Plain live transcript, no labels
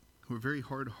who are very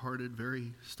hard-hearted,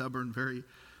 very stubborn, very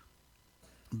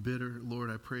bitter. Lord,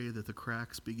 I pray that the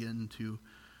cracks begin to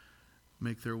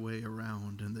make their way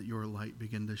around and that your light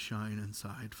begin to shine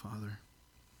inside, Father.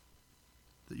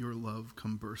 That your love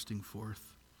come bursting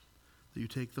forth. That you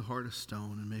take the heart of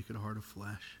stone and make it a heart of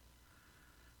flesh.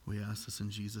 We ask this in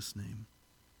Jesus' name.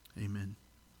 Amen.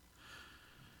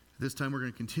 This time we're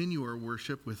going to continue our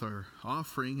worship with our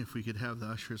offering. If we could have the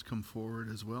ushers come forward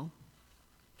as well.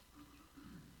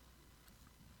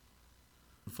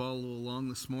 Follow along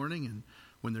this morning, and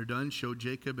when they're done, show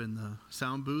Jacob in the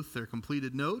sound booth their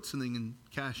completed notes, and they can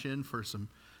cash in for some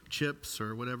chips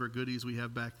or whatever goodies we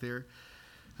have back there.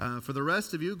 For the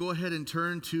rest of you, go ahead and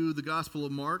turn to the Gospel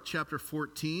of Mark, chapter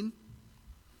 14.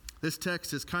 This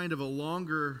text is kind of a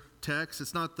longer text.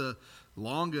 It's not the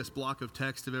longest block of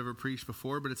text I've ever preached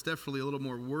before, but it's definitely a little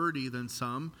more wordy than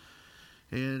some.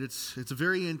 And it's a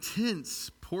very intense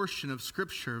portion of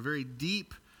Scripture, a very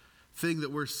deep thing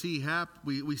that we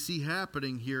see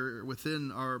happening here within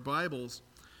our Bibles.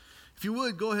 If you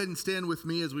would, go ahead and stand with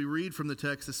me as we read from the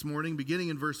text this morning, beginning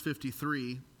in verse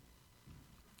 53.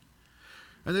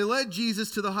 And they led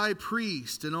Jesus to the high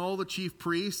priest, and all the chief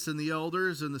priests and the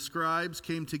elders and the scribes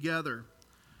came together.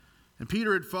 And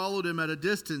Peter had followed him at a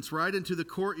distance right into the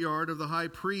courtyard of the high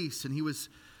priest, and he was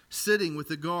sitting with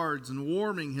the guards and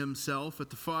warming himself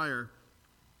at the fire.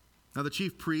 Now the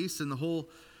chief priests and the whole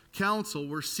council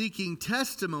were seeking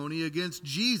testimony against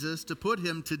Jesus to put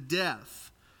him to death,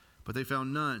 but they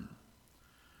found none.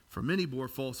 For many bore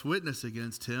false witness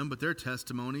against him, but their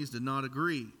testimonies did not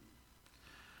agree.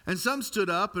 And some stood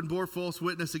up and bore false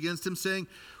witness against him, saying,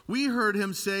 "We heard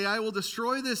him say, 'I will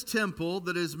destroy this temple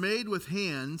that is made with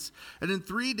hands, and in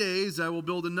 3 days I will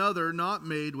build another not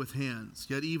made with hands.'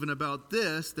 Yet even about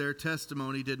this their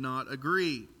testimony did not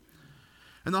agree."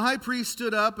 And the high priest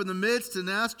stood up in the midst and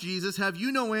asked Jesus, "Have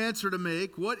you no answer to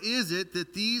make? What is it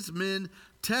that these men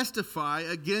testify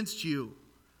against you?"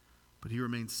 But he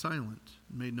remained silent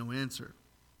and made no answer.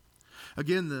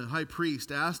 Again the high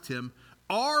priest asked him,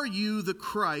 "Are you the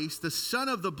Christ, the Son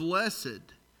of the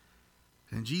Blessed?"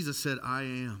 And Jesus said, "I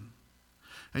am.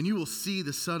 And you will see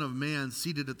the Son of Man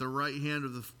seated at the right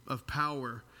hand of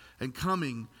power and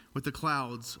coming with the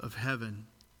clouds of heaven."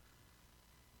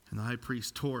 And the high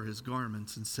priest tore his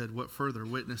garments and said, "What further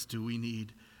witness do we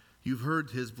need? You've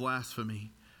heard his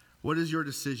blasphemy. What is your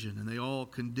decision?" And they all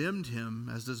condemned him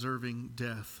as deserving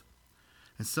death.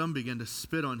 And some began to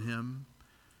spit on him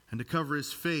and to cover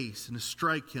his face and to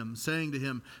strike him, saying to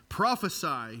him,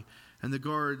 "Prophesy." And the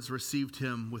guards received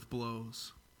him with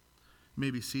blows. You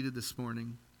may be seated this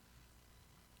morning.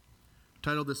 I've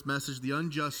titled this message, "The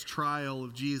Unjust Trial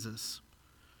of Jesus."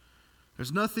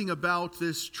 There's nothing about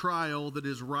this trial that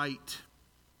is right.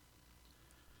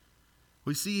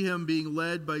 We see him being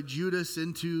led by Judas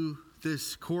into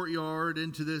this courtyard,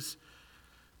 into this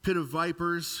pit of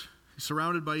vipers,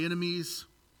 surrounded by enemies.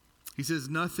 He says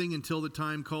nothing until the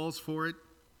time calls for it.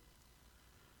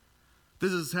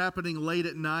 This is happening late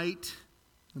at night,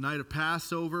 the night of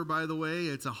Passover, by the way.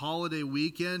 It's a holiday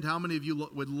weekend. How many of you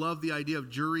would love the idea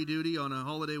of jury duty on a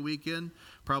holiday weekend?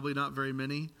 Probably not very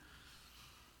many.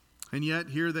 And yet,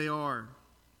 here they are.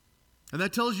 And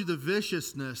that tells you the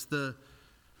viciousness, the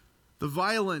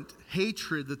violent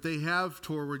hatred that they have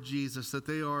toward Jesus, that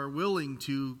they are willing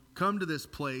to come to this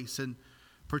place and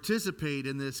participate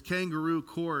in this kangaroo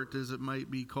court, as it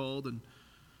might be called, and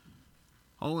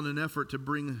all in an effort to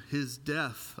bring his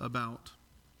death about.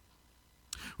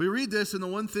 We read this, and the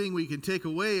one thing we can take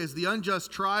away is the unjust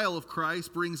trial of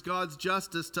Christ brings God's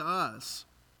justice to us.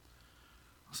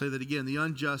 I'll say that again. The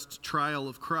unjust trial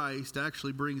of Christ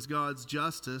actually brings God's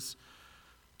justice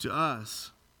to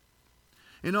us.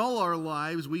 In all our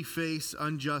lives, we face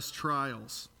unjust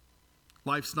trials.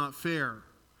 Life's not fair.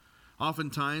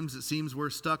 Oftentimes, it seems we're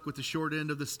stuck with the short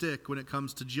end of the stick when it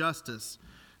comes to justice,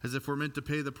 as if we're meant to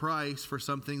pay the price for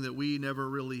something that we never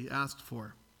really asked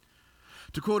for.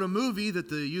 To quote a movie that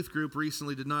the youth group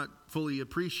recently did not fully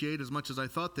appreciate as much as I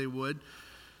thought they would,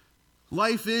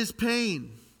 life is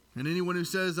pain, and anyone who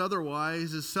says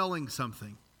otherwise is selling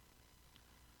something.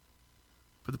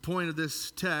 But the point of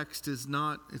this text is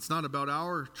it's not about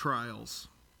our trials.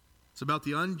 It's about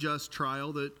the unjust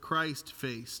trial that Christ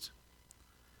faced.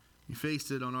 He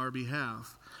faced it on our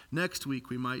behalf. Next week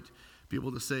we might be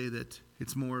able to say that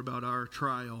it's more about our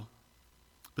trial.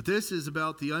 But this is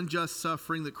about the unjust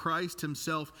suffering that Christ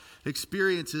himself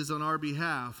experiences on our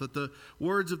behalf, that the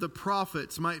words of the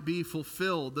prophets might be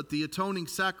fulfilled, that the atoning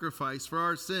sacrifice for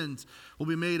our sins will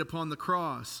be made upon the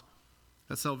cross,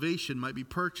 that salvation might be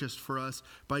purchased for us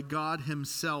by God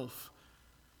himself.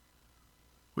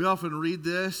 We often read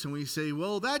this and we say,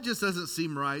 well, that just doesn't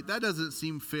seem right. That doesn't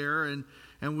seem fair. And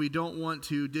we don't want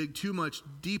to dig too much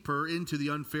deeper into the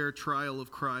unfair trial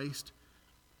of Christ.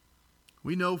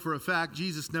 We know for a fact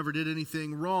Jesus never did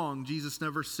anything wrong. Jesus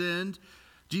never sinned.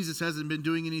 Jesus hasn't been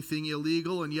doing anything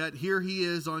illegal. And yet here he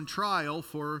is on trial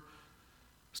for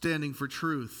standing for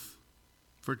truth,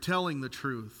 for telling the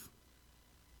truth,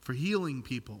 for healing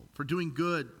people, for doing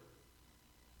good.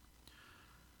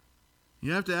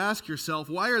 You have to ask yourself,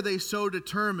 why are they so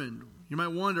determined? You might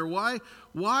wonder, why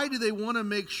do they want to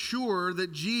make sure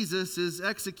that Jesus is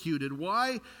executed?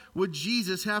 Why would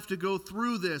Jesus have to go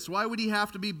through this? Why would he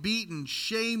have to be beaten,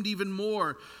 shamed even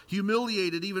more,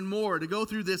 humiliated even more, to go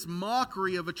through this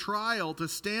mockery of a trial, to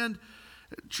stand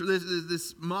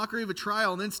this mockery of a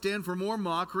trial and then stand for more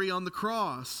mockery on the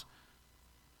cross?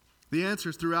 The answer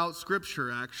is throughout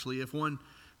Scripture, actually, if one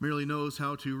merely knows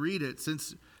how to read it.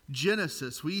 Since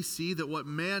Genesis, we see that what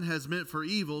man has meant for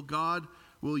evil, God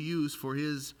will use for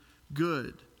his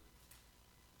good.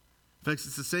 In fact,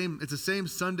 it's the same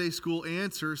Sunday school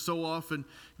answer so often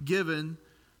given.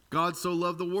 God so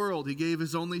loved the world, he gave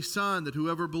his only Son, that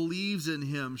whoever believes in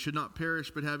him should not perish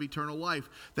but have eternal life.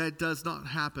 That does not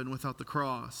happen without the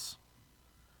cross.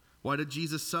 Why did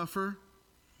Jesus suffer?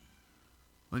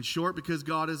 In short, because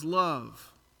God is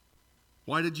love.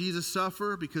 Why did Jesus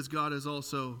suffer? Because God is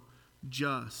also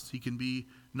just. He can be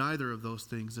neither of those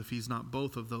things if he's not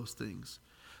both of those things.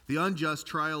 The unjust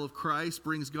trial of Christ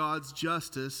brings God's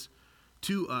justice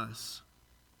to us.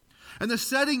 And the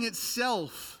setting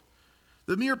itself,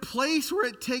 the mere place where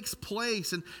it takes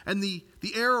place and the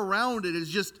air around it is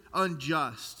just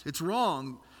unjust. It's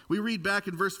wrong. We read back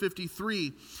in verse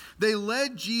 53, they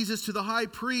led Jesus to the high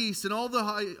priest, and all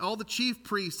the chief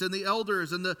priests and the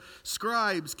elders and the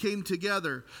scribes came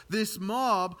together. This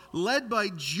mob, led by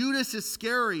Judas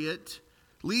Iscariot,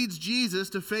 leads Jesus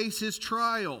to face his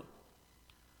trial.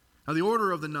 Now, the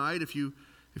order of the night, if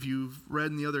you've read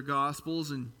in the other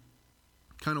Gospels and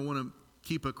kind of want to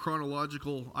keep a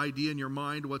chronological idea in your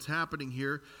mind what's happening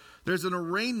here, there's an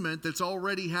arraignment that's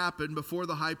already happened before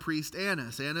the high priest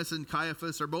Annas. Annas and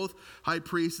Caiaphas are both high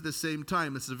priests at the same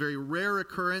time. This is a very rare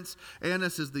occurrence.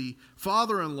 Annas is the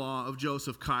father-in-law of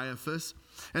Joseph Caiaphas,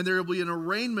 and there will be an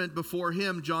arraignment before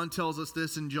him. John tells us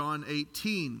this in John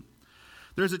 18.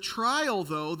 There's a trial,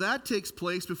 though, that takes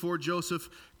place before Joseph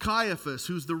Caiaphas,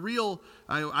 who's the real,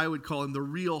 I would call him the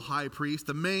real high priest,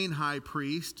 the main high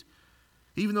priest.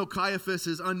 Even though Caiaphas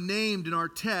is unnamed in our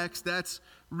text, that's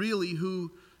really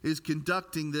who is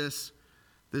conducting this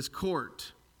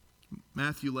court.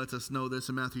 Matthew lets us know this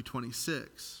in Matthew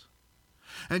 26.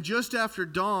 And just after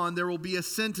dawn, there will be a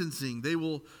sentencing. They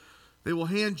will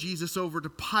hand Jesus over to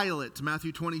Pilate.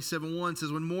 Matthew 27:1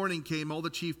 says, when morning came, all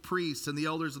the chief priests and the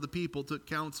elders of the people took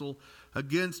counsel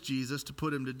against Jesus to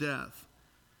put him to death.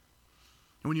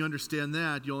 And when you understand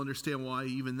that, you'll understand why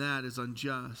even that is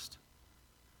unjust.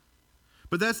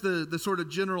 But that's the sort of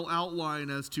general outline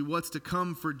as to what's to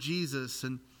come for Jesus.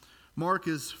 And Mark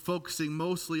is focusing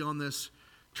mostly on this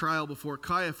trial before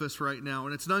Caiaphas right now.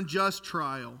 And it's an unjust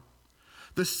trial.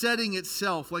 The setting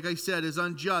itself, like I said, is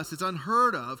unjust. It's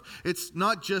unheard of. It's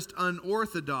not just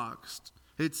unorthodox.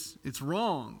 It's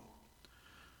wrong.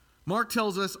 Mark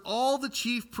tells us all the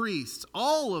chief priests,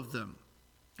 all of them,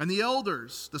 and the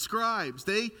elders, the scribes,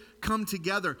 they come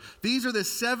together. These are the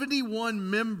 71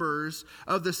 members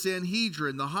of the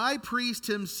Sanhedrin, the high priest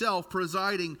himself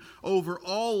presiding over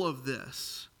all of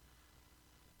this.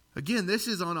 Again, this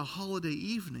is on a holiday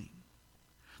evening.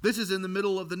 This is in the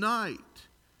middle of the night.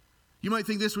 You might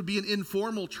think this would be an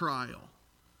informal trial.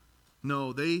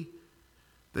 No, they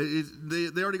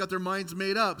already got their minds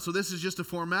made up, so this is just a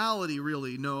formality,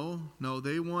 really. No,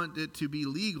 they want it to be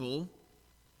legal,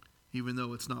 even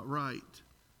though it's not right.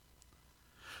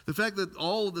 The fact that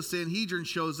all of the Sanhedrin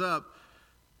shows up,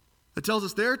 it tells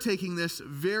us they're taking this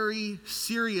very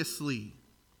seriously.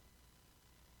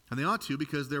 And they ought to,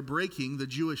 because they're breaking the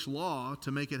Jewish law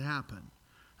to make it happen.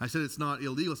 I said it's not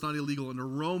illegal. It's not illegal under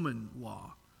Roman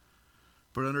law.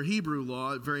 But under Hebrew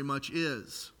law, it very much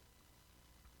is.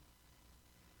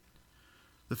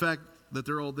 The fact that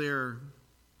they're all there,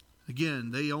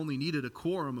 again, they only needed a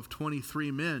quorum of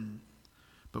 23 men.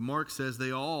 But Mark says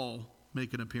they all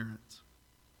make an appearance.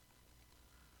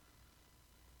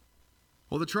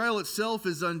 Well, the trial itself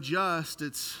is unjust.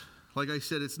 It's, like I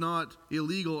said, it's not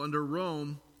illegal under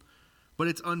Rome, but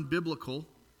it's unbiblical.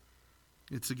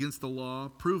 It's against the law,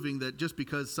 proving that just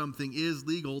because something is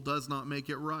legal does not make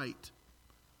it right.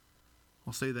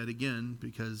 I'll say that again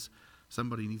because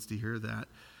somebody needs to hear that.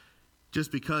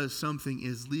 Just because something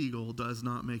is legal does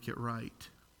not make it right.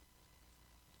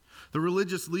 The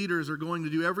religious leaders are going to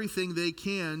do everything they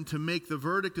can to make the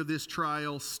verdict of this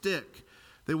trial stick.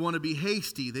 They want to be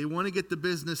hasty. They want to get the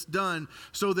business done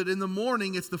so that in the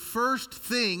morning it's the first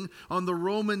thing on the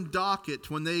Roman docket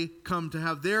when they come to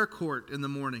have their court in the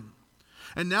morning.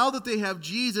 And now that they have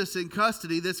Jesus in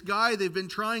custody, this guy they've been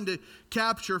trying to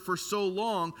capture for so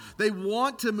long, they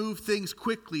want to move things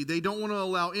quickly. They don't want to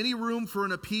allow any room for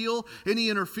an appeal, any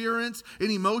interference,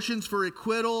 any motions for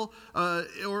acquittal,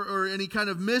 or any kind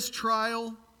of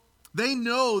mistrial. They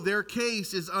know their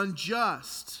case is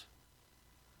unjust.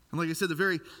 And like I said, the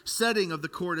very setting of the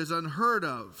court is unheard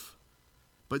of.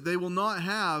 But they will not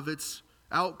have its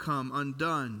outcome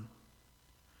undone.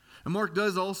 And Mark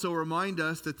does also remind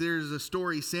us that there's a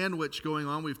story sandwich going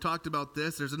on. We've talked about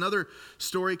this. There's another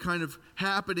story kind of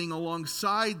happening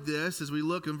alongside this as we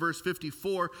look in verse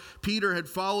 54. Peter had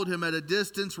followed him at a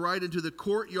distance right into the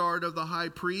courtyard of the high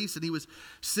priest, and he was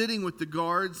sitting with the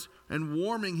guards and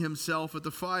warming himself at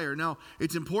the fire. Now,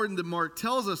 it's important that Mark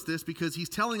tells us this because he's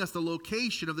telling us the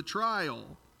location of the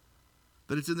trial,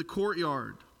 that it's in the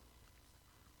courtyard.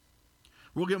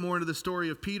 We'll get more into the story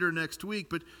of Peter next week,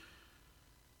 but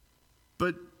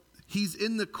he's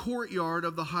in the courtyard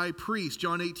of the high priest.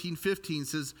 John 18:15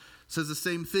 says the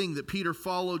same thing, that Peter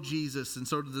followed Jesus, and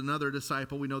so did another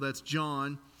disciple. We know that's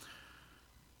John.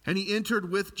 And he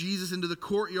entered with Jesus into the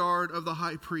courtyard of the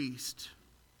high priest.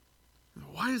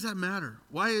 Why does that matter?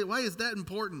 Why is that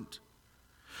important?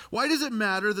 Why does it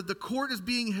matter that the court is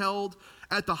being held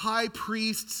at the high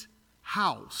priest's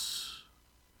house?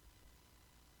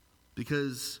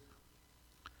 Because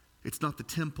it's not the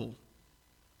temple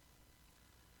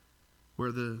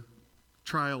where the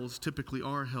trials typically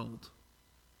are held.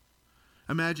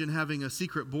 Imagine having a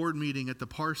secret board meeting at the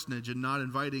parsonage and not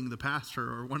inviting the pastor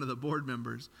or one of the board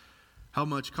members. How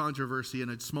much controversy in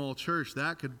a small church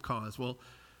that could cause. Well,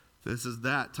 this is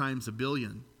that times a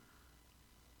billion.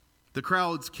 The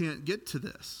crowds can't get to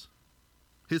this.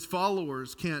 His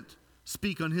followers can't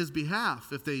speak on his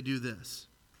behalf if they do this.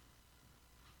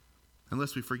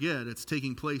 Unless we forget, it's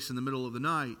taking place in the middle of the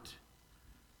night.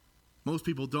 Most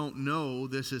people don't know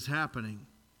this is happening.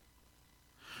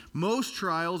 Most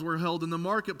trials were held in the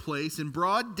marketplace in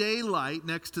broad daylight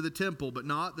next to the temple, but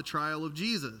not the trial of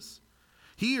Jesus.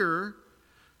 Here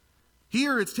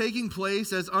it's taking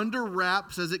place as under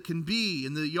wraps as it can be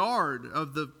in the yard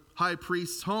of the high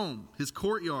priest's home, his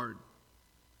courtyard.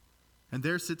 And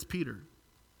there sits Peter,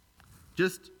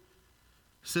 just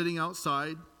sitting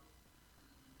outside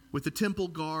with the temple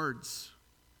guards.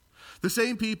 The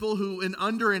same people who in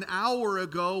under an hour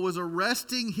ago was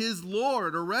arresting his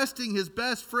Lord, arresting his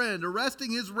best friend,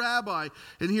 arresting his rabbi.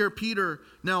 And here Peter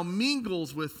now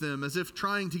mingles with them as if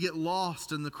trying to get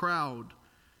lost in the crowd.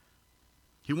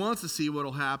 He wants to see what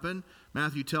will happen.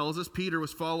 Matthew tells us Peter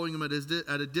was following him at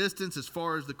a distance as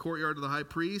far as the courtyard of the high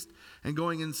priest, and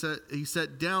he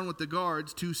sat down with the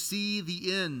guards to see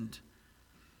the end.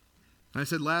 I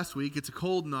said last week, it's a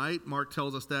cold night. Mark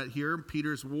tells us that here.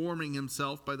 Peter's warming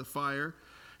himself by the fire.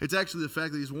 It's actually the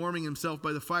fact that he's warming himself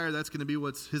by the fire that's going to be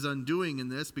what's his undoing in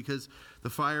this, because the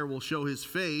fire will show his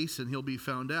face and he'll be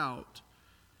found out.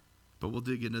 But we'll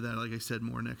dig into that, like I said,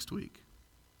 more next week.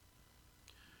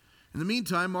 In the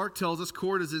meantime, Mark tells us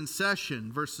court is in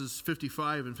session, verses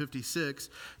 55 and 56.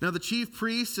 Now the chief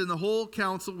priests and the whole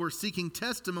council were seeking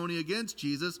testimony against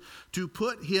Jesus to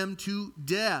put him to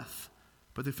death.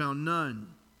 But they found none.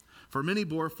 For many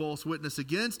bore false witness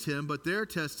against him, but their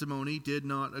testimony did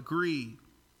not agree.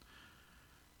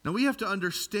 Now we have to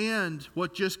understand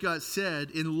what just got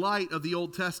said in light of the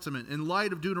Old Testament, in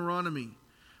light of Deuteronomy,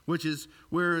 which is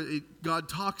where God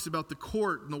talks about the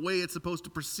court and the way it's supposed to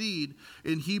proceed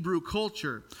in Hebrew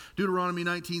culture. Deuteronomy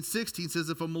 19:16 says,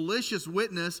 if a malicious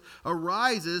witness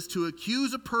arises to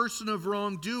accuse a person of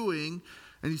wrongdoing,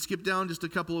 and you skip down just a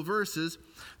couple of verses,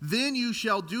 then you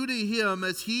shall do to him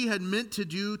as he had meant to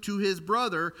do to his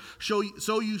brother,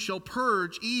 so you shall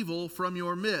purge evil from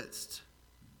your midst.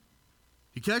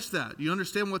 You catch that? You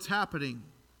understand what's happening?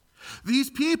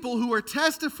 These people who are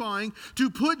testifying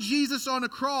to put Jesus on a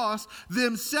cross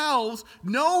themselves,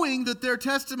 knowing that their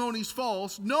testimony is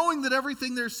false, knowing that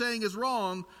everything they're saying is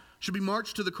wrong, should be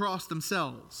marched to the cross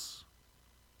themselves.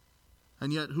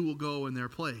 And yet, who will go in their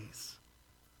place?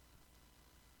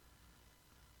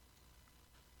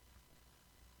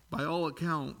 By all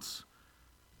accounts,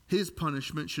 his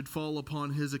punishment should fall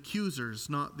upon his accusers,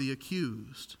 not the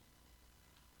accused.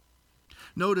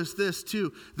 Notice this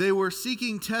too. They were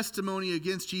seeking testimony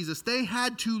against Jesus. They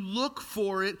had to look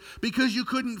for it because you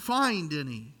couldn't find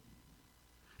any.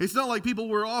 It's not like people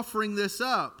were offering this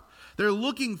up. They're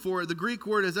looking for it. The Greek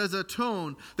word is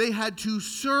ezaton. They had to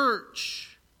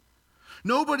search.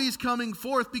 Nobody's coming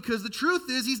forth because the truth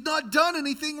is he's not done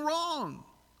anything wrong.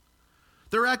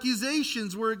 Their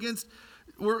accusations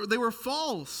were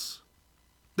false.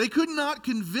 They could not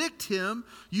convict him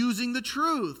using the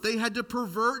truth. They had to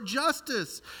pervert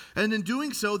justice. And in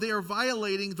doing so, they are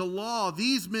violating the law.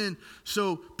 These men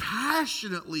so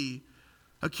passionately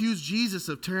accuse Jesus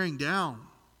of tearing down.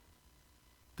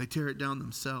 They tear it down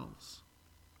themselves.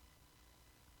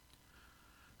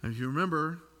 And if you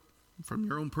remember from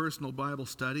your own personal Bible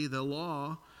study, the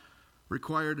law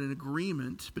required an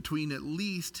agreement between at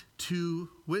least two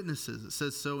witnesses. It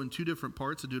says so in two different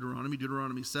parts of Deuteronomy.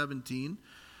 Deuteronomy 17,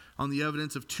 on the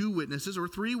evidence of two witnesses or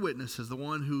three witnesses, the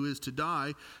one who is to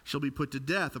die shall be put to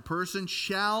death. A person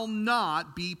shall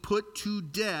not be put to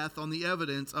death on the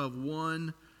evidence of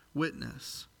one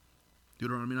witness.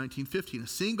 Deuteronomy 19:15, a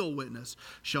single witness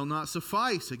shall not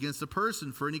suffice against a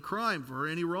person for any crime, for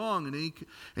any wrong, and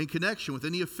in connection with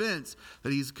any offense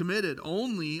that he's committed.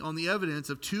 Only on the evidence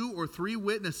of two or three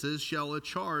witnesses shall a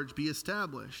charge be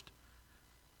established.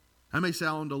 That may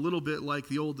sound a little bit like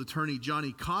the old attorney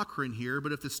Johnny Cochran here,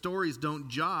 but if the stories don't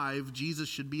jive, Jesus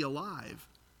should be alive.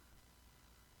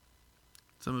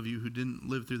 Some of you who didn't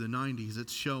live through the 90s,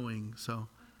 it's showing. So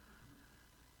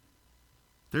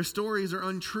their stories are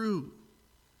untrue.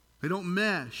 They don't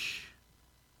mesh.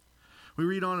 We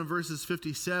read on in verses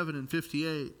 57 and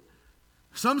 58.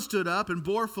 Some stood up and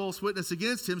bore false witness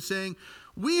against him, saying,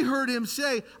 "We heard him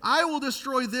say, 'I will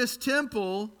destroy this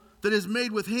temple that is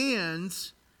made with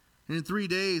hands, and in 3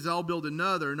 days I'll build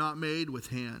another not made with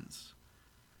hands.'"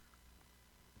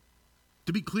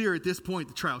 To be clear, at this point,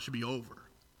 the trial should be over.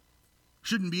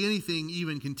 Shouldn't be anything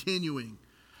even continuing.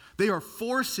 They are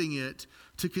forcing it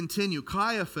to continue.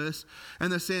 Caiaphas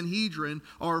and the Sanhedrin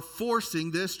are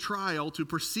forcing this trial to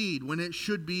proceed when it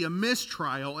should be a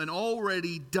mistrial and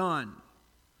already done.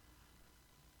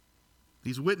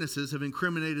 These witnesses have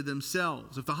incriminated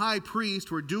themselves. If the high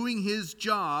priest were doing his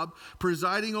job,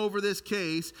 presiding over this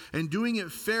case, and doing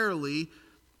it fairly,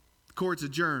 the court's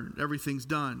adjourned. Everything's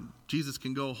done. Jesus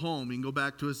can go home. He can go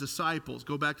back to his disciples,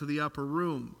 go back to the upper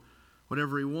room,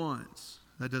 whatever he wants.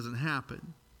 That doesn't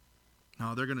happen.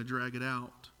 No, they're going to drag it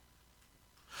out.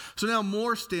 So now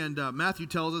more stand up. Matthew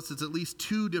tells us it's at least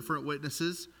two different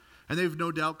witnesses, and they've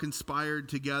no doubt conspired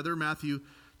together. Matthew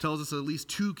tells us at least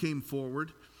two came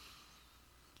forward.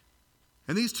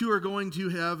 And these two are going to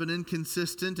have an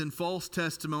inconsistent and false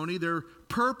testimony. They're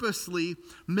purposely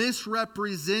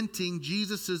misrepresenting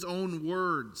Jesus' own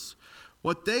words.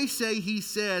 What they say he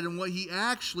said and what he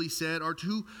actually said are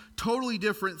two totally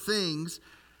different things.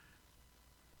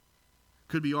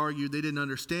 Could be argued they didn't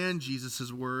understand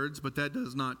Jesus' words, but that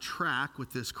does not track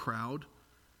with this crowd.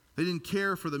 They didn't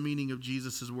care for the meaning of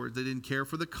Jesus' words. They didn't care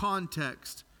for the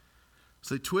context.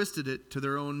 So they twisted it to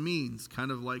their own means,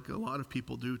 kind of like a lot of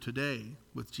people do today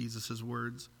with Jesus'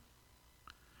 words.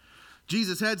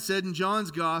 Jesus had said in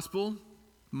John's gospel,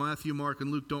 Matthew, Mark,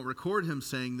 and Luke don't record him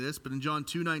saying this, but in John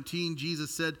 2:19,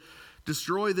 Jesus said,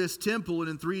 "Destroy this temple, and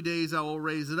in 3 days I will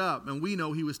raise it up." And we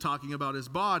know he was talking about his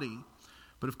body.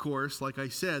 But of course, like I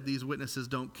said, these witnesses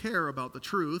don't care about the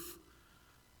truth.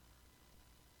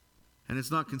 And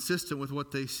it's not consistent with what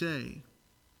they say.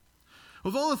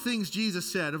 Of all the things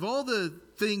Jesus said, of all the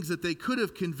things that they could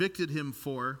have convicted him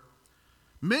for,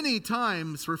 many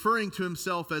times referring to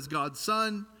himself as God's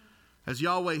Son, as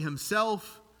Yahweh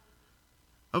himself,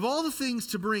 of all the things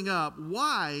to bring up,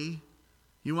 why,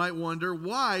 you might wonder,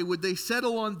 why would they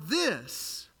settle on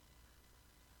this?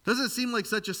 Doesn't it seem like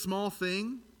such a small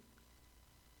thing?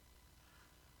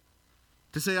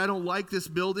 To say, I don't like this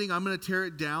building, I'm going to tear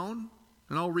it down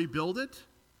and I'll rebuild it.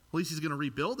 At least he's going to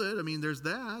rebuild it. I mean, there's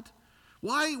that.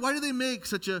 Why do they make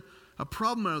such a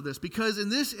problem out of this? Because in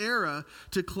this era,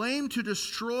 to claim to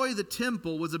destroy the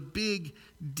temple was a big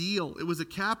deal. It was a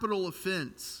capital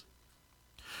offense.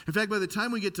 In fact, by the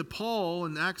time we get to Paul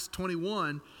in Acts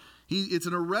 21, it's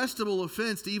an arrestable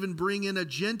offense to even bring in a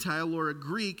Gentile or a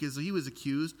Greek, as he was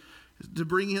accused, to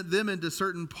bring them into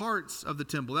certain parts of the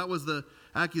temple. That was the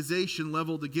accusation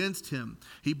leveled against him.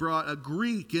 He brought a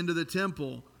Greek into the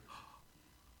temple.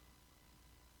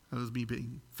 That was me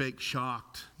being fake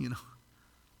shocked,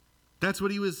 That's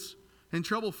what he was in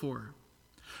trouble for.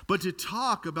 But to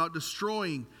talk about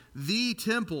destroying the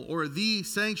temple or the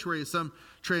sanctuary, as some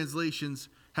translations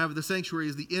have the sanctuary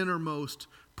as the innermost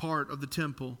part of the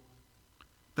temple,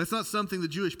 that's not something the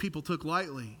Jewish people took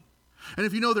lightly. And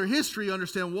if you know their history, you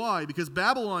understand why. Because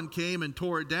Babylon came and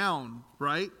tore it down,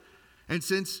 right? And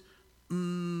since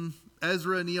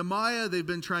Ezra and Nehemiah, they've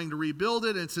been trying to rebuild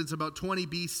it. And since about 20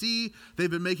 BC, they've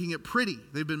been making it pretty.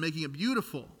 They've been making it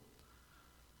beautiful.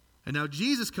 And now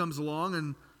Jesus comes along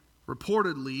and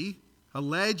reportedly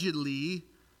allegedly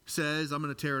says, I'm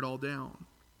going to tear it all down.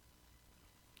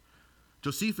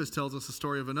 Josephus tells us the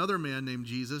story of another man named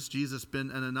Jesus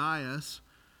ben Ananias,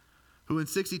 who in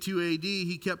 62 AD,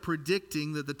 he kept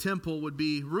predicting that the temple would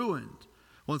be ruined.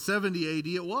 Well, in 70 AD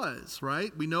it was,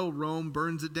 right? We know Rome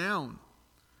burns it down.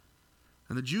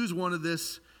 And the Jews wanted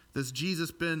this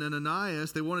Jesus ben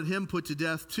Ananias, they wanted him put to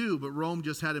death too, but Rome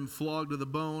just had him flogged to the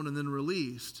bone and then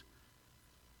released.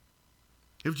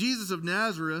 If Jesus of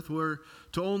Nazareth were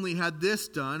to only had this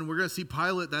done, we're going to see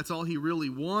Pilate, that's all he really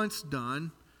wants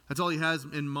done. That's all he has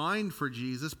in mind for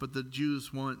Jesus, but the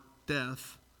Jews want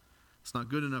death. It's not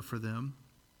good enough for them.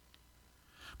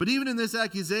 But even in this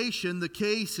accusation, the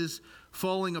case is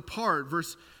falling apart.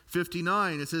 Verse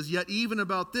 59, it says, yet even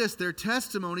about this, their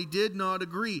testimony did not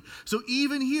agree. So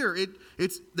even here,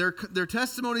 it's their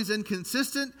testimony is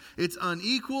inconsistent. It's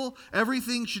unequal.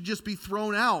 Everything should just be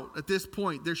thrown out at this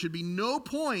point. There should be no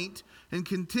point in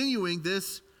continuing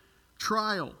this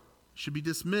trial. It should be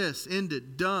dismissed,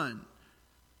 ended, done.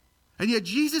 And yet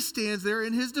Jesus stands there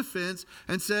in his defense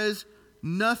and says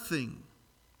nothing.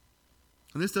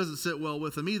 And this doesn't sit well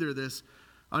with him either, this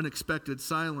unexpected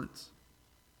silence.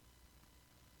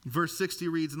 Verse 60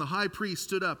 reads, and the high priest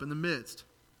stood up in the midst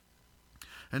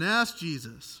and asked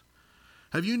Jesus,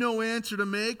 have you no answer to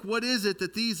make? What is it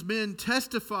that these men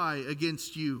testify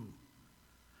against you?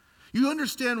 You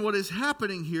understand what is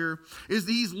happening here is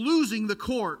that he's losing the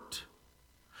court.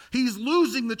 He's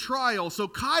losing the trial. So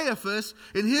Caiaphas,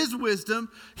 in his wisdom,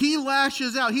 he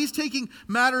lashes out. He's taking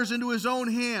matters into his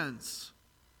own hands.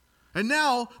 And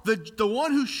now the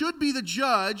one who should be the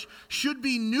judge, should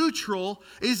be neutral,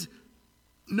 is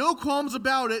no qualms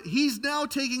about it. He's now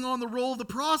taking on the role of the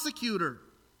prosecutor.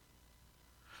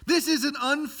 This is an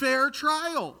unfair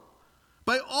trial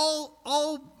by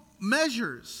all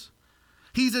measures.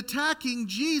 He's attacking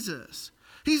Jesus.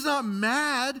 He's not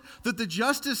mad that the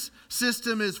justice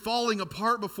system is falling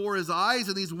apart before his eyes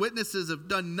and these witnesses have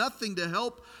done nothing to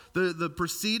help the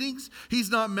proceedings. He's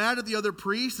not mad at the other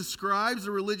priests, the scribes,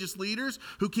 the religious leaders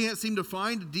who can't seem to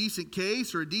find a decent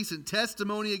case or a decent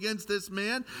testimony against this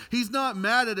man. He's not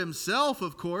mad at himself,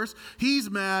 of course. He's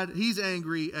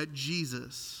angry at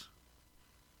Jesus.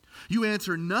 You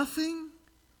answer nothing?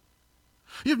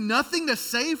 You have nothing to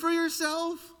say for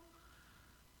yourself?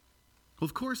 Well,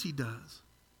 of course he does.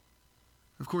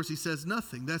 Of course, he says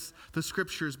nothing. That's the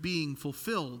scriptures being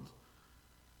fulfilled.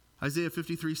 Isaiah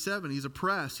 53:7, he's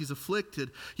oppressed, he's afflicted,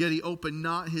 yet he opened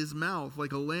not his mouth,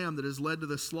 like a lamb that is led to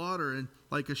the slaughter, and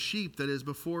like a sheep that is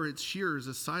before its shearers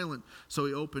is silent, so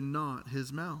he opened not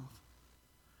his mouth.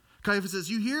 Caiaphas says,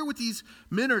 you hear what these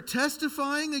men are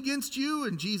testifying against you?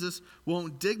 And Jesus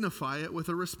won't dignify it with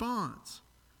a response.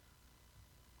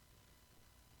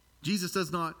 Jesus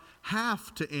does not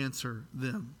have to answer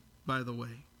them, by the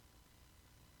way.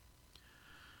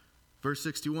 Verse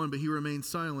 61, but he remained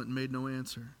silent and made no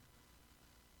answer.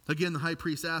 Again, the high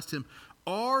priest asked him,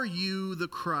 are you the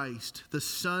Christ, the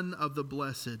Son of the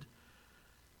Blessed?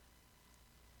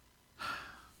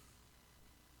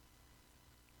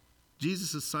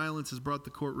 Jesus' silence has brought the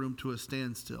courtroom to a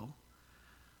standstill.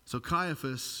 So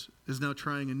Caiaphas is now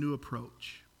trying a new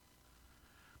approach.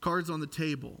 Cards on the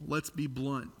table. Let's be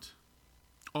blunt.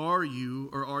 Are you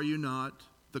or are you not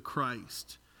the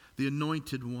Christ? The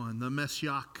anointed one, the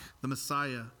Messiah, the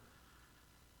Messiah?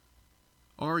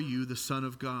 Are you the Son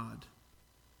of God?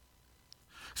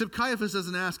 Except Caiaphas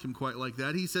doesn't ask him quite like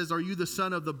that. He says, are you the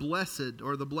Son of the Blessed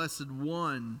or the Blessed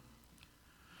One?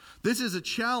 This is a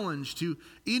challenge to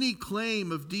any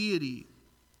claim of deity.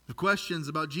 The questions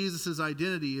about Jesus'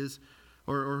 identity is,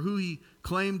 or who he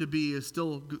claimed to be is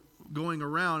still going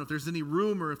around. If there's any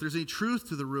rumor, if there's any truth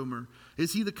to the rumor,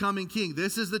 is he the coming king?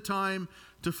 This is the time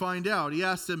to find out. He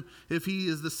asked him if he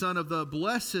is the Son of the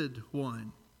Blessed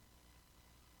One.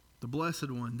 The Blessed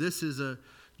One. This is a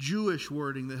Jewish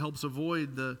wording that helps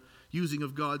avoid the using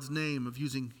of God's name, of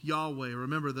using Yahweh.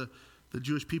 Remember, the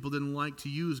Jewish people didn't like to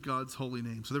use God's holy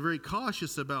name. So they're very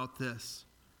cautious about this.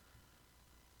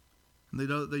 And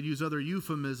they use other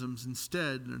euphemisms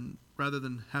instead, and rather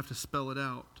than have to spell it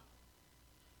out.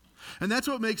 And that's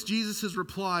what makes Jesus'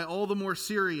 reply all the more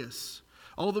serious,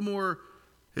 all the more,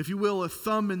 if you will, a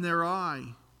thumb in their eye,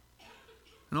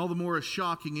 and all the more a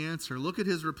shocking answer. Look at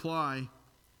his reply,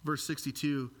 verse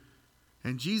 62.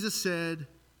 And Jesus said,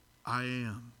 I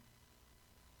am.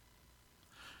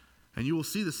 And you will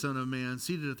see the Son of Man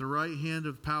seated at the right hand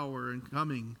of power and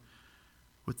coming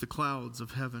with the clouds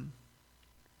of heaven.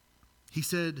 He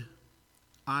said,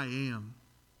 I am.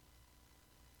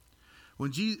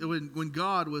 When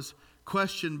God was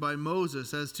questioned by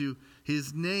Moses as to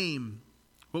his name,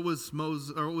 what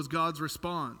was God's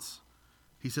response?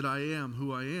 He said, I am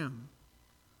who I am.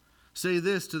 Say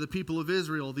this to the people of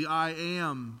Israel, the I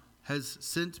am has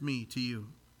sent me to you.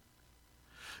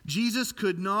 Jesus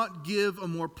could not give a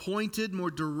more pointed,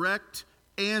 more direct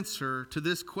answer to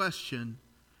this question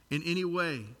in any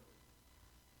way.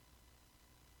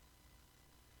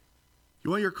 You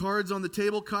want your cards on the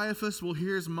table, Caiaphas? Well,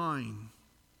 here's mine.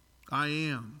 I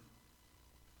am.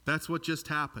 That's what just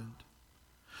happened.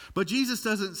 But Jesus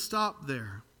doesn't stop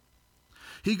there.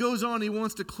 He goes on, he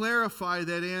wants to clarify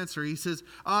that answer. He says,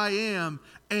 I am,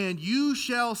 and you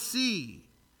shall see.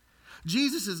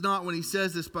 Jesus is not, when he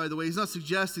says this, by the way, he's not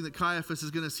suggesting that Caiaphas is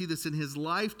going to see this in his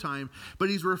lifetime, but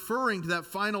he's referring to that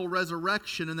final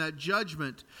resurrection and that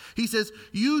judgment. He says,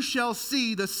 you shall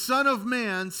see the Son of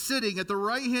Man sitting at the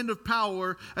right hand of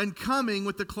power and coming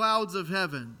with the clouds of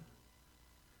heaven.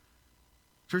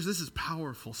 Church, this is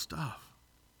powerful stuff.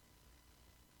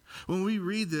 When we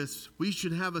read this, we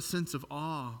should have a sense of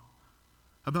awe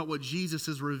about what Jesus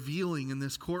is revealing in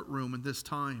this courtroom at this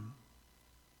time.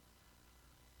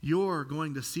 You're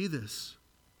going to see this.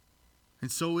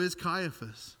 And so is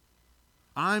Caiaphas.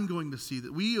 I'm going to see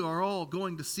that. We are all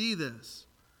going to see this.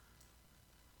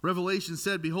 Revelation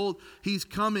said, behold, he's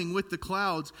coming with the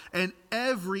clouds, and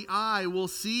every eye will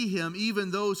see him,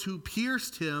 even those who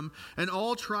pierced him, and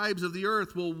all tribes of the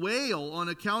earth will wail on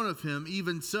account of him.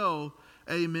 Even so,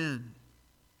 amen.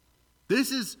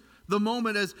 This is the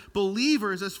moment as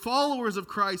believers, as followers of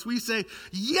Christ, we say,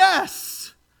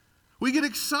 yes! We get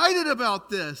excited about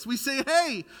this. We say,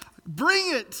 hey,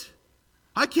 bring it.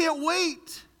 I can't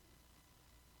wait.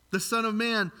 The Son of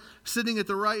Man sitting at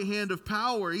the right hand of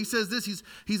power. He says this,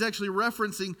 he's actually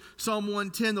referencing Psalm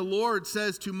 110. The Lord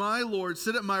says to my Lord,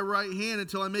 sit at my right hand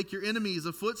until I make your enemies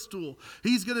a footstool.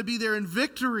 He's going to be there in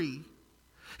victory.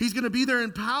 He's going to be there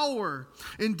in power.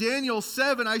 In Daniel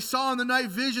 7, I saw in the night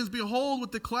visions, behold,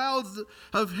 with the clouds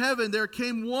of heaven, there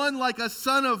came one like a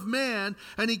son of man,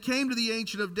 and he came to the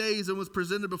Ancient of Days and was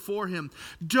presented before him.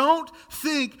 Don't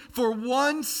think for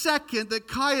 1 second that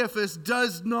Caiaphas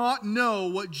does not know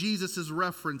what Jesus is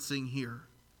referencing here.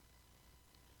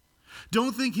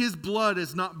 Don't think his blood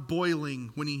is not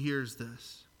boiling when he hears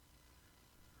this.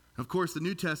 Of course, the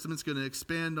New Testament's going to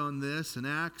expand on this in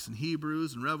Acts and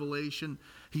Hebrews and Revelation.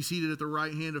 He's seated at the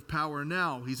right hand of power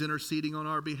now. He's interceding on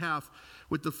our behalf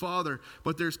with the Father.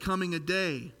 But there's coming a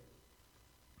day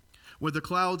where the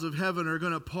clouds of heaven are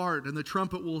going to part and the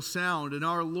trumpet will sound and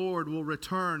our Lord will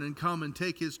return and come and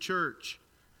take his church.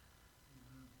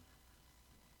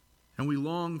 And we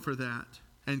long for that.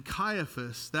 And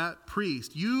Caiaphas, that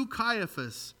priest, you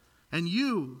Caiaphas, and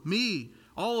you, me,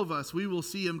 all of us, we will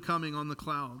see him coming on the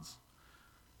clouds.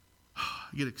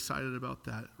 I get excited about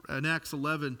that. In Acts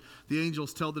 11, the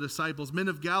angels tell the disciples, men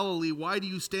of Galilee, why do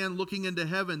you stand looking into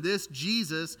heaven? This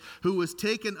Jesus who was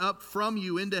taken up from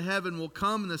you into heaven will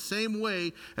come in the same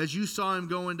way as you saw him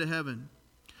go into heaven.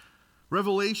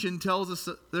 Revelation tells us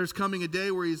that there's coming a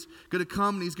day where he's going to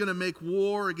come and he's going to make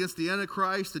war against the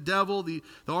Antichrist, the devil, the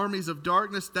armies of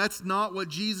darkness. That's not what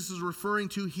Jesus is referring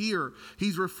to here.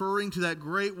 He's referring to that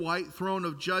great white throne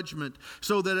of judgment,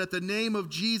 so that at the name of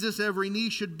Jesus every knee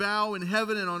should bow in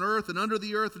heaven and on earth and under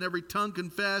the earth, and every tongue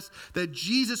confess that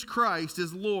Jesus Christ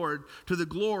is Lord, to the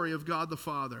glory of God the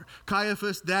Father.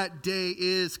 Caiaphas, that day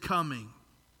is coming.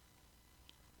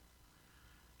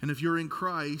 And if you're in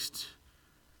Christ,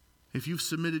 if you've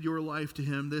submitted your life to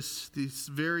him, this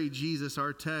very Jesus,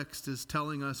 our text is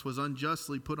telling us, was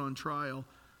unjustly put on trial.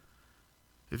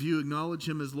 If you acknowledge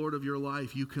him as Lord of your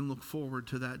life, you can look forward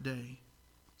to that day.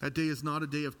 That day is not a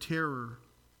day of terror,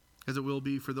 as it will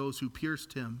be for those who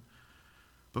pierced him.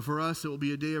 But for us, it will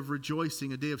be a day of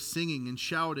rejoicing, a day of singing and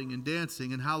shouting and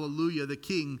dancing, and hallelujah, the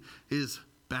King is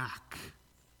back.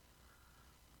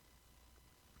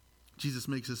 Jesus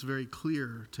makes this very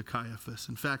clear to Caiaphas.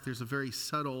 In fact, there's a very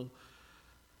subtle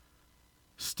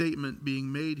statement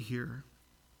being made here.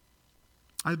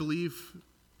 I believe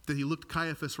that he looked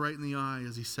Caiaphas right in the eye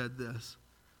as he said this.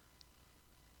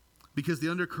 Because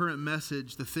the undercurrent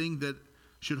message, the thing that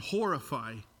should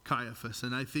horrify Caiaphas,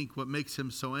 and I think what makes him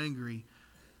so angry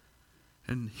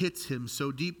and hits him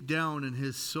so deep down in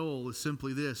his soul, is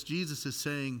simply this. Jesus is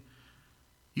saying,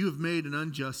 you have made an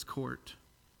unjust court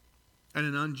and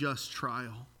an unjust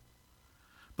trial.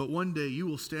 But one day you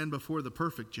will stand before the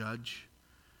perfect judge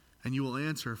and you will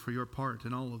answer for your part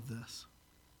in all of this.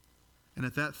 And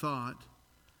at that thought,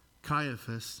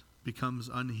 Caiaphas becomes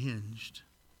unhinged.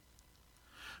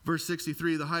 Verse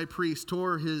 63, the high priest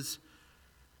tore his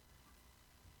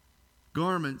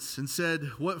garments and said,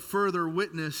 what further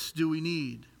witness do we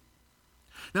need?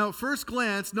 Now, at first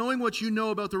glance, knowing what you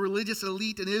know about the religious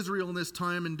elite in Israel in this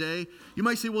time and day, you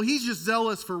might say, well, he's just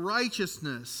zealous for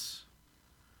righteousness.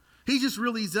 He's just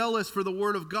really zealous for the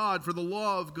word of God, for the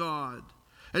law of God.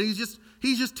 And he's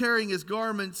just tearing his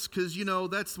garments because,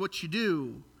 that's what you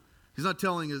do. He's not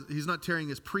tearing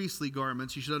his priestly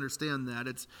garments. You should understand that.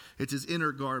 It's his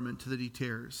inner garment that he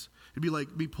tears. It'd be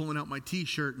like me pulling out my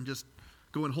t-shirt and just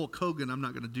going Hulk Hogan. I'm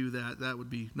not going to do that.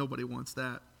 Nobody wants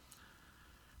that.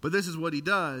 But this is what he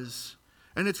does.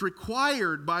 And it's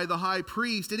required by the high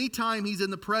priest anytime he's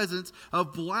in the presence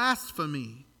of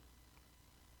blasphemy.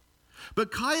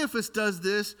 But Caiaphas does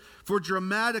this for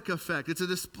dramatic effect. It's a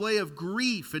display of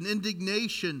grief and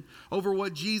indignation over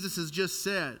what Jesus has just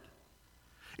said.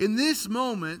 In this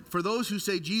moment, for those who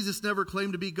say Jesus never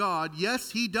claimed to be God,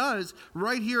 yes, he does.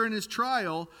 Right here in his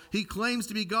trial, he claims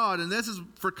to be God. And this is,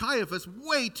 for Caiaphas,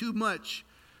 way too much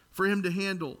for him to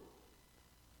handle.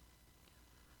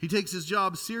 He takes his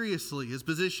job seriously, his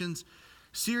positions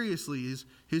seriously.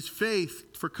 His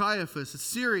faith for Caiaphas is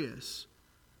serious.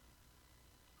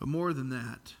 But more than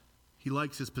that, he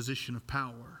likes his position of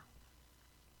power.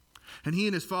 And he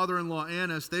and his father-in-law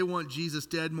Annas, they want Jesus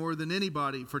dead more than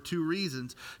anybody for two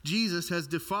reasons. Jesus has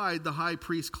defied the high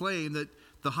priest's claim that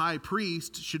the high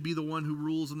priest should be the one who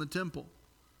rules in the temple.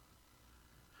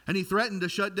 And he threatened to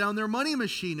shut down their money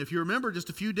machine. If you remember,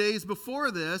 just a few days before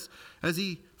this, as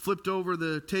he flipped over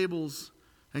the tables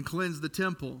and cleansed the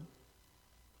temple.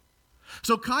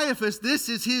 So Caiaphas, this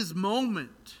is his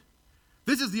moment.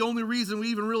 This is the only reason we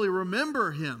even really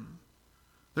remember him.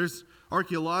 There's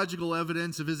archaeological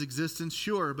evidence of his existence,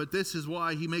 sure, but this is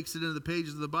why he makes it into the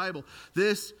pages of the Bible.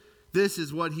 This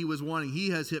is what he was wanting.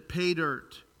 He has hit pay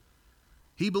dirt.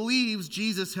 He believes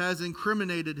Jesus has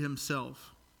incriminated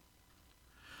himself.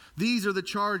 These are the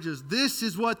charges. This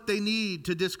is what they need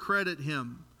to discredit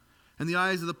him. In the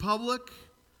eyes of the public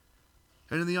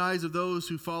and in the eyes of those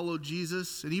who followed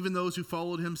Jesus and even those who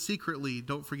followed him secretly.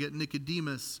 Don't forget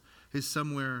Nicodemus is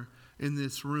somewhere in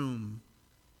this room.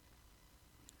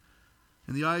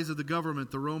 In the eyes of the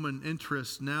government, the Roman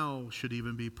interest now should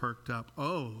even be perked up.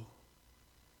 Oh,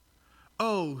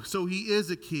 so he is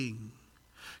a king.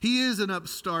 He is an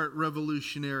upstart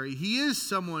revolutionary. He is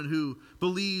someone who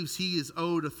believes he is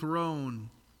owed a throne.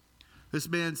 This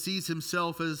man sees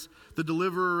himself as the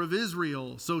deliverer of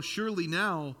Israel, so surely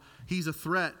now he's a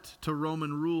threat to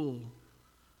Roman rule.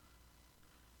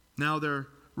 Now their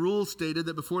rules stated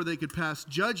that before they could pass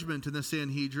judgment in the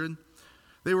Sanhedrin,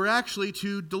 they were actually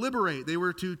to deliberate. They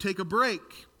were to take a break,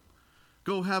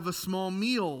 go have a small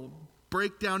meal,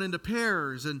 break down into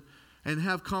pairs, and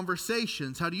have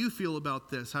conversations. How do you feel about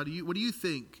this? What do you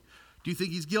think? Do you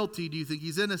think he's guilty? Do you think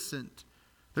he's innocent?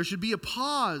 There should be a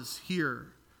pause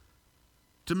here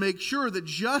to make sure that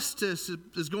justice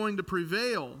is going to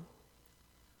prevail.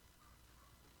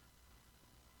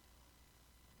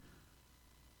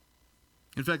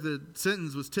 In fact, the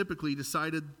sentence was typically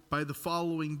decided by the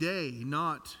following day,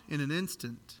 not in an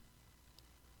instant.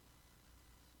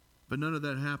 But none of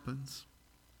that happens.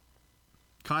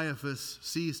 Caiaphas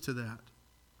sees to that.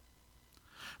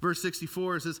 Verse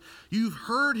 64 says, "You've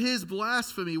heard his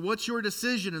blasphemy. What's your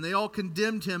decision?" And they all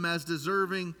condemned him as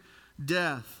deserving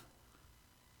death.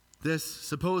 This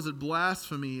supposed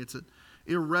blasphemy, it's an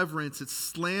irreverence, it's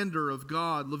slander of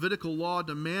God. Levitical law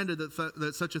demanded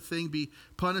that such a thing be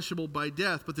punishable by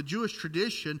death, but the Jewish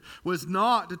tradition was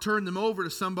not to turn them over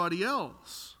to somebody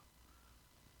else.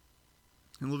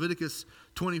 In Leviticus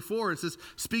 24, it says,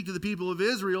 "Speak to the people of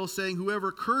Israel, saying,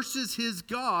 whoever curses his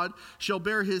God shall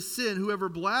bear his sin. Whoever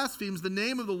blasphemes the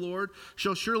name of the Lord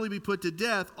shall surely be put to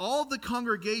death. All the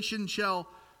congregation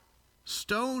shall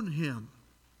stone him.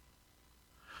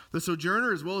 The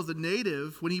sojourner as well as the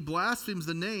native, when he blasphemes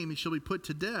the name, he shall be put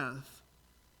to death."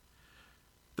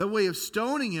 That way of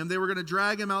stoning him, they were going to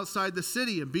drag him outside the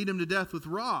city and beat him to death with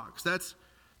rocks. That's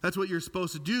what you're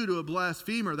supposed to do to a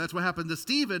blasphemer. That's what happened to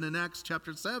Stephen in Acts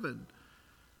chapter 7.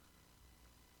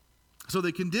 So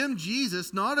they condemned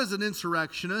Jesus not as an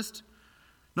insurrectionist,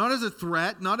 not as a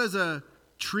threat, not as a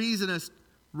treasonous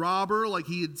robber like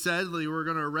he had said they were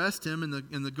going to arrest him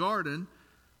in the garden.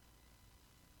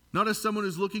 Not as someone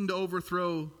who's looking to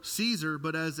overthrow Caesar,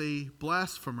 but as a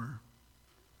blasphemer.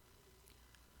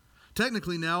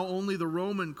 Technically now, only the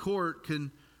Roman court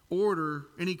can order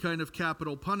any kind of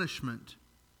capital punishment.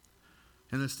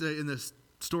 In the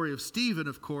story of Stephen,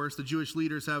 of course, the Jewish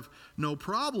leaders have no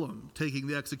problem taking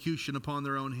the execution upon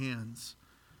their own hands.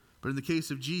 But in the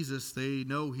case of Jesus, they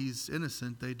know he's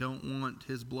innocent. They don't want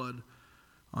his blood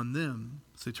on them.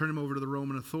 So they turn him over to the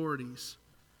Roman authorities.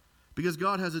 Because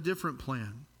God has a different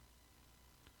plan.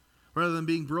 Rather than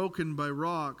being broken by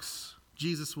rocks,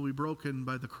 Jesus will be broken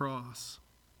by the cross.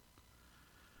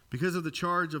 Because of the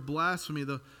charge of blasphemy,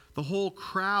 the whole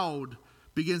crowd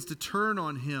begins to turn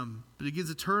on him, begins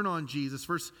to turn on Jesus.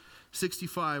 Verse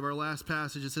 65, our last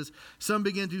passage, it says, some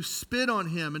began to spit on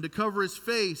him and to cover his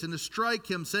face and to strike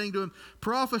him, saying to him,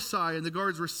 prophesy, and the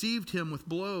guards received him with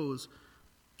blows.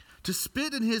 To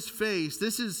spit in his face,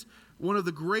 this is one of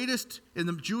the greatest, in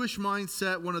the Jewish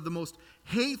mindset, one of the most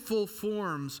hateful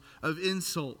forms of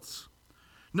insults.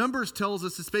 Numbers tells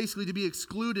us it's basically to be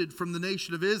excluded from the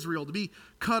nation of Israel, to be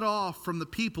cut off from the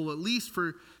people, at least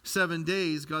for 7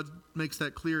 days. God makes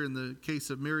that clear in the case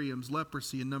of Miriam's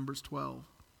leprosy in Numbers 12.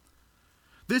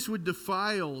 This would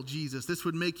defile Jesus. This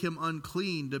would make him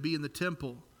unclean to be in the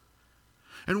temple.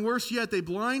 And worse yet, they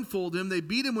blindfold him, they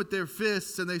beat him with their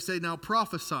fists, and they say, now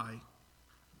prophesy.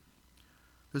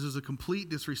 This is a complete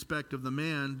disrespect of the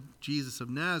man, Jesus of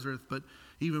Nazareth, but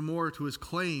even more to his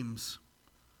claims.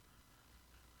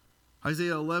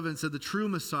 Isaiah 11 said the true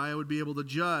Messiah would be able to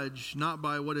judge not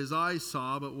by what his eyes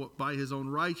saw, but by his own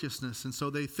righteousness. And so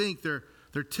they think they're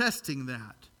testing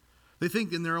that. They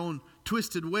think in their own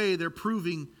twisted way they're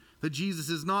proving that Jesus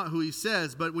is not who he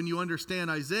says. But when you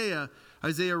understand Isaiah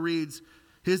reads,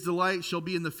 his delight shall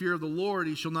be in the fear of the Lord.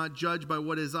 He shall not judge by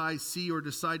what his eyes see or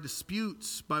decide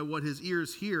disputes by what his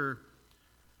ears hear.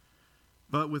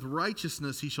 But with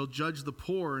righteousness he shall judge the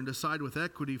poor and decide with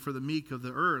equity for the meek of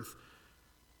the earth.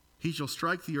 He shall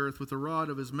strike the earth with the rod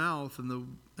of his mouth,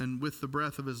 and with the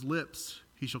breath of his lips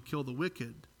he shall kill the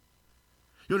wicked.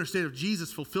 You understand, if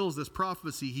Jesus fulfills this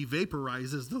prophecy, he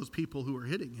vaporizes those people who are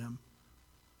hitting him.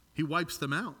 He wipes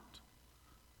them out.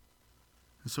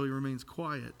 And so he remains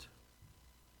quiet.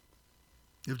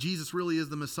 If Jesus really is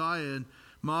the Messiah, and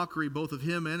mockery both of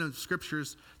him and of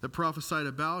scriptures that prophesied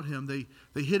about him,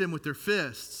 they hit him with their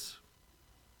fists.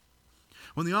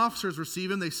 When the officers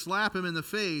receive him, they slap him in the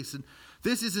face. And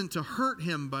this isn't to hurt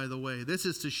him, by the way. This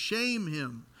is to shame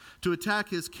him, to attack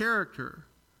his character.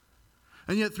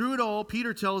 And yet through it all,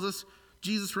 Peter tells us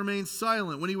Jesus remained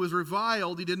silent. When he was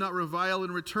reviled, he did not revile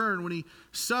in return. When he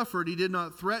suffered, he did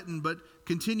not threaten, but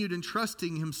continued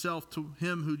entrusting himself to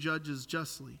him who judges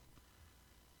justly.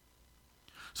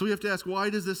 So we have to ask, why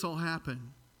does this all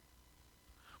happen?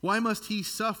 Why must he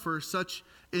suffer such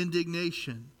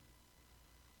indignation?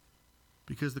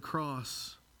 Because the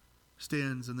cross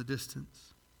stands in the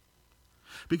distance.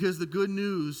 Because the good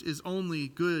news is only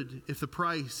good if the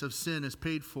price of sin is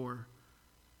paid for.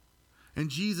 And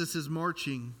Jesus is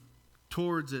marching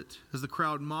towards it as the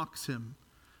crowd mocks him,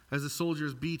 as the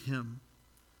soldiers beat him,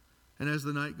 and as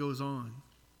the night goes on.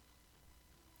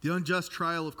 The unjust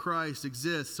trial of Christ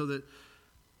exists so that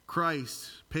Christ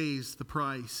pays the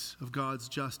price of God's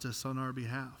justice on our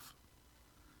behalf.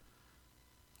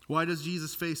 Why does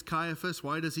Jesus face Caiaphas?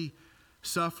 Why does he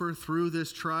suffer through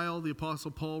this trial? The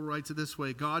Apostle Paul writes it this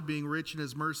way: God, being rich in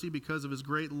his mercy because of his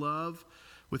great love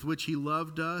with which he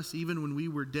loved us, even when we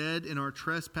were dead in our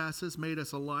trespasses, made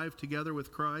us alive together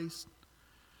with Christ.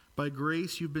 By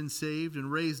grace you've been saved, and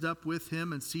raised up with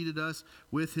him and seated us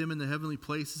with him in the heavenly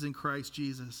places in Christ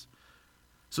Jesus,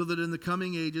 so that in the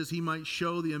coming ages he might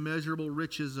show the immeasurable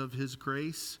riches of his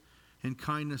grace and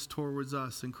kindness towards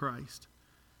us in Christ.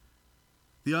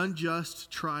 The unjust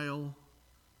trial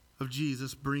of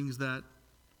Jesus brings that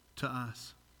to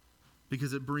us,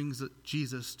 because it brings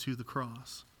Jesus to the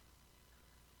cross.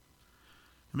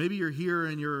 Maybe you're here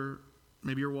and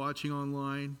maybe you're watching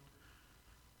online,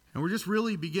 and we're just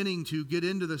really beginning to get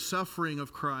into the suffering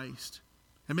of Christ.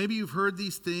 And maybe you've heard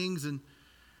these things and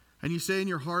you say in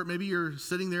your heart, maybe you're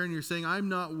sitting there and you're saying, I'm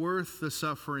not worth the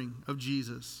suffering of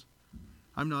Jesus.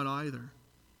 I'm not either.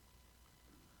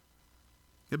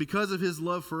 And because of his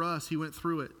love for us, he went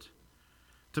through it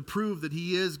to prove that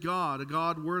he is God, a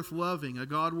God worth loving, a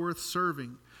God worth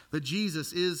serving, that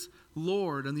Jesus is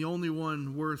Lord and the only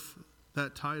one worth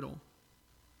that title.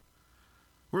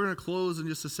 We're going to close in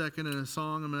just a second in a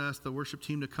song. I'm going to ask the worship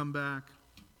team to come back.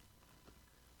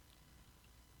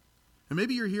 And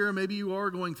maybe you're here, and maybe you are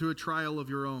going through a trial of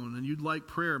your own, and you'd like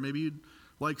prayer. Maybe you'd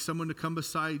like someone to come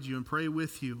beside you and pray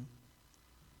with you.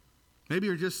 Maybe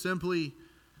you're just simply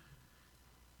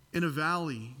in a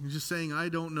valley. You're just saying, I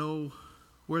don't know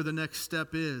where the next step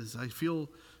is. I feel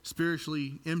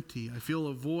spiritually empty. I feel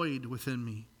a void within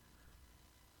me.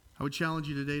 I would challenge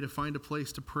you today to find a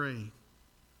place to pray.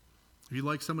 If you'd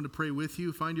like someone to pray with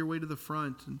you, find your way to the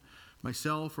front, and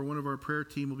myself or one of our prayer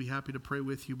team will be happy to pray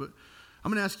with you. But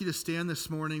I'm going to ask you to stand this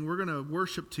morning. We're going to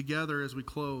worship together as we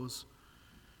close.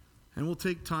 And we'll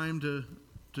take time to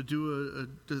do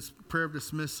a prayer of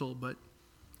dismissal. But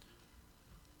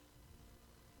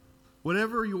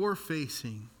whatever you're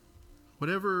facing,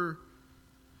 whatever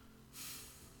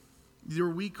your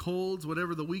week holds,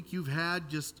 whatever the week you've had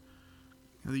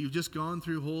that you've just gone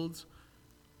through holds,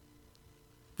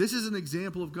 This is an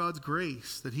example of God's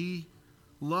grace, that he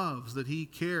loves, that he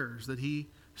cares, that he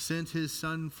sent his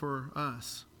Son for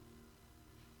us.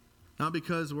 Not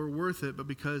because we're worth it, but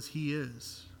because he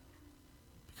is.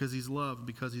 Because he's loved,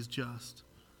 because he's just.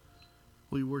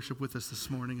 Will you worship with us this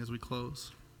morning as we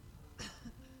close?